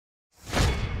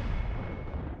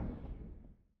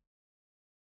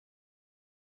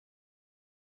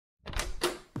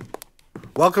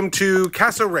Welcome to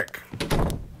Casa Rick.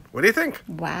 What do you think?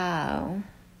 Wow.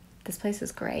 This place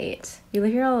is great. You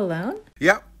live here all alone?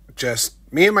 Yep, just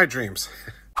me and my dreams.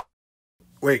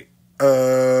 Wait,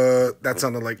 that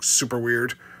sounded like super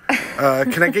weird.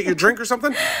 Can I get you a drink or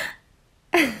something?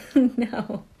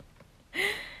 No.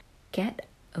 Get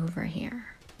over here.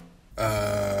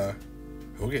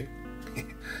 Okay.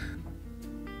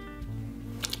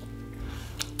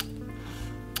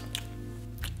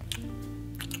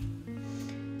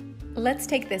 Let's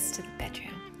take this to the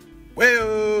bedroom.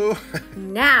 Well,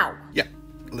 Now! yeah,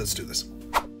 let's do this.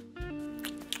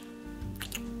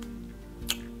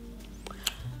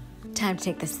 Time to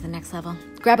take this to the next level.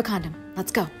 Grab a condom.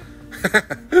 Let's go.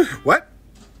 What?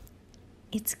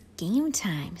 It's game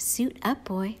time. Suit up,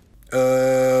 boy.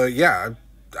 Yeah,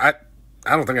 I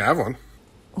don't think I have one.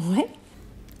 What?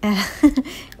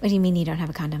 What do you mean you don't have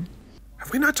a condom?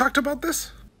 Have we not talked about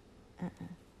this?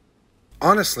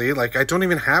 Honestly, like, I don't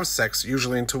even have sex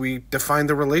usually until we define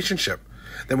the relationship.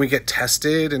 Then we get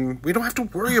tested, and we don't have to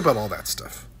worry about all that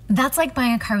stuff. That's like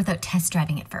buying a car without test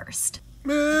driving it first.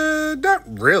 Not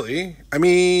really. I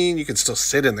mean, you can still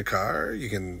sit in the car. You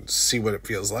can see what it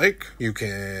feels like. You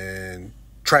can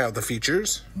try out the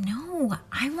features. No,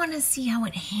 I want to see how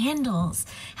it handles,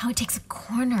 how it takes a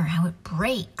corner, how it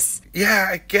breaks. Yeah,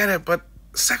 I get it, but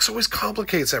sex always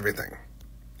complicates everything.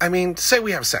 I mean, say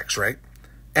we have sex, right?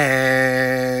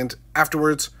 And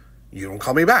afterwards, you don't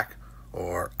call me back.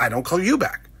 Or I don't call you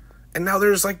back. And now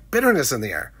there's like bitterness in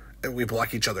the air. And we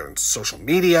block each other on social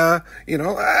media. You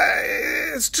know,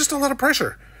 it's just a lot of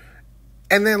pressure.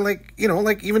 And then, like, you know,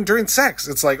 like even during sex,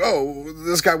 it's like, oh,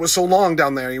 this guy was so long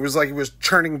down there. He was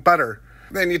churning butter.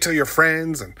 Then you tell your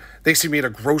friends, and they see me at a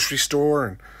grocery store,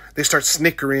 and they start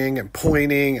snickering and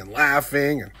pointing and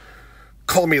laughing and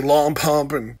call me long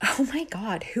pump. And Oh my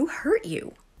God, who hurt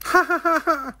you?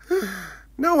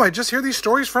 no, I just hear these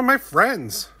stories from my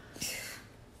friends.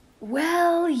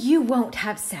 Well, you won't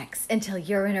have sex until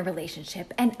you're in a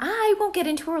relationship, and I won't get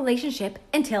into a relationship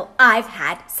until I've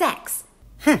had sex.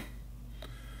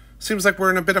 Seems like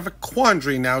we're in a bit of a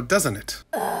quandary now, doesn't it?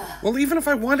 Well, even if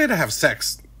I wanted to have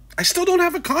sex, I still don't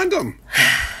have a condom.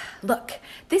 Look,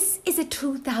 this is a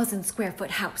 2,000 square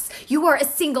foot house. You are a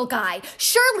single guy.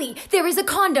 Surely there is a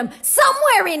condom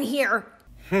somewhere in here.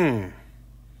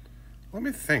 Let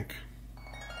me think.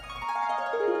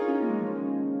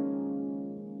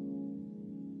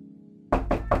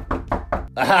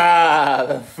 Ah,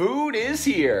 the food is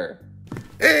here.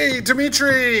 Hey,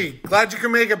 Dimitri! Glad you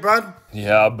can make it, bud.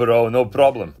 Yeah, bro, no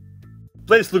problem.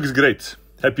 Place looks great.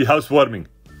 Happy housewarming.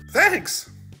 Thanks.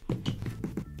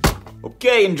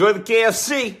 Okay, enjoy the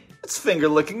KFC. It's finger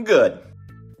looking good.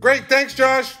 Great, thanks,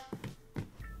 Josh.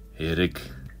 Hey, Rick,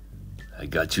 I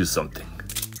got you something.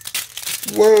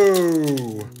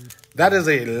 Whoa. That is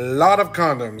a lot of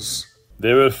condoms.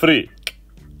 They were free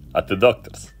at the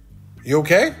doctor's. You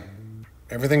okay?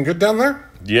 Everything good down there?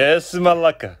 Yes,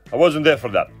 Malaka. I wasn't there for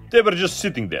that. They were just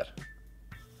sitting there.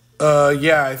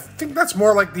 Yeah, I think that's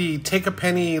more like the take a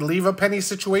penny, leave a penny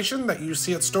situation that you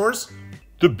see at stores.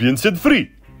 The bin said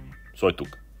free, so I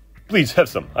took. Please have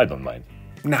some. I don't mind.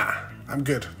 Nah, I'm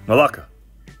good. Malaka,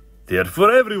 they're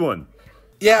for everyone.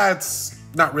 Yeah, it's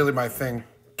not really my thing.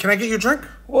 Can I get you a drink?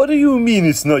 What do you mean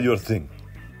it's not your thing?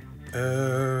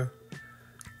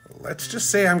 Let's just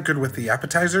say I'm good with the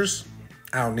appetizers.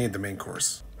 I don't need the main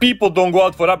course. People don't go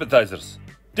out for appetizers.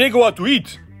 They go out to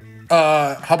eat.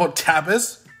 How about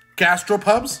tapas?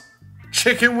 Gastropubs?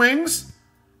 Chicken wings?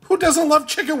 Who doesn't love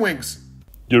chicken wings?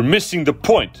 You're missing the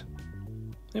point.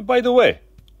 And by the way,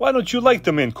 why don't you like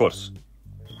the main course?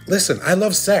 Listen, I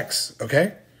love sex,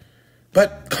 okay?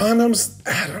 But condoms,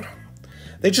 I don't know.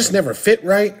 They just never fit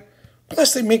right.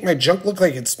 Plus, they make my junk look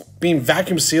like it's being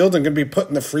vacuum sealed and gonna be put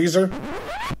in the freezer.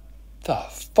 The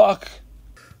fuck?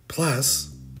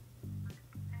 Plus,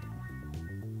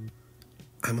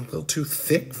 I'm a little too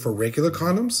thick for regular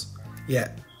condoms,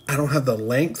 yet I don't have the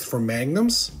length for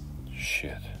magnums.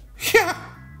 Shit. Yeah,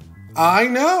 I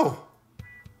know.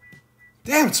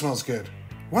 Damn, it smells good.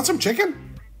 Want some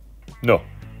chicken? No,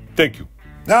 thank you.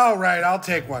 All right, I'll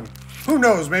take one. Who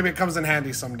knows, maybe it comes in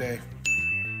handy someday.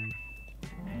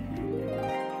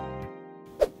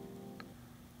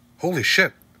 Holy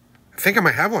shit, I think I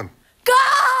might have one.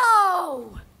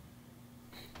 Go!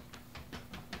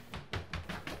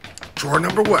 Drawer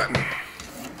number 1. Damn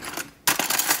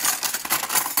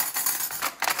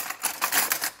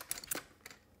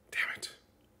it.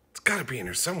 It's gotta be in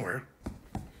here somewhere.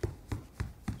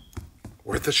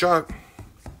 Worth a shot.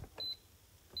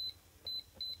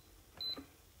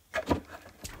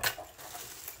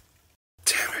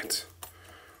 Damn it.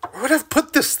 Where would I have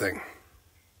put this thing?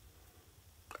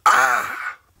 Ah!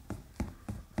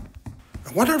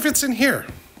 I wonder if it's in here.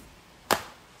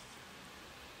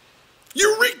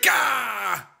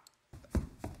 Eureka!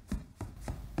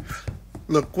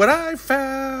 Look what I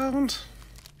found.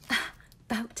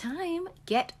 About time.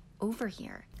 Get over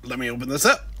here. Let me open this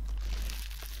up.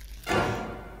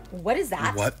 What is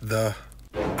that? What the?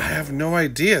 I have no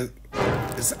idea.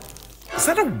 Is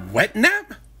that a wet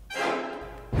nap?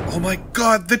 Oh my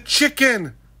god, the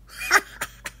chicken!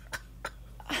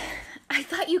 I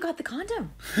thought you got the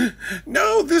condom.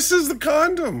 No, this is the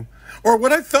condom. Or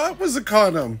what I thought was a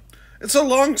condom. It's a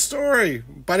long story.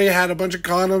 Buddy had a bunch of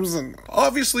condoms, and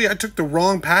obviously I took the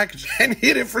wrong package and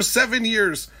hid it for 7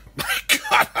 years. My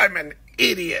god, I'm an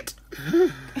idiot.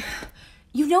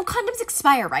 You know condoms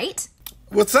expire, right?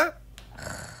 What's that?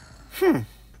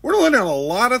 We're learning a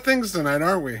lot of things tonight,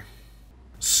 aren't we?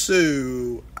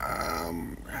 So,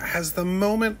 has the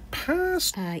moment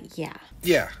passed? Yeah.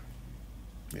 Yeah.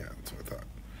 Yeah, that's what I thought.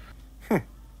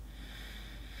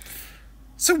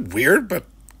 So weird, but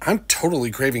I'm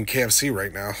totally craving KFC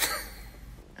right now.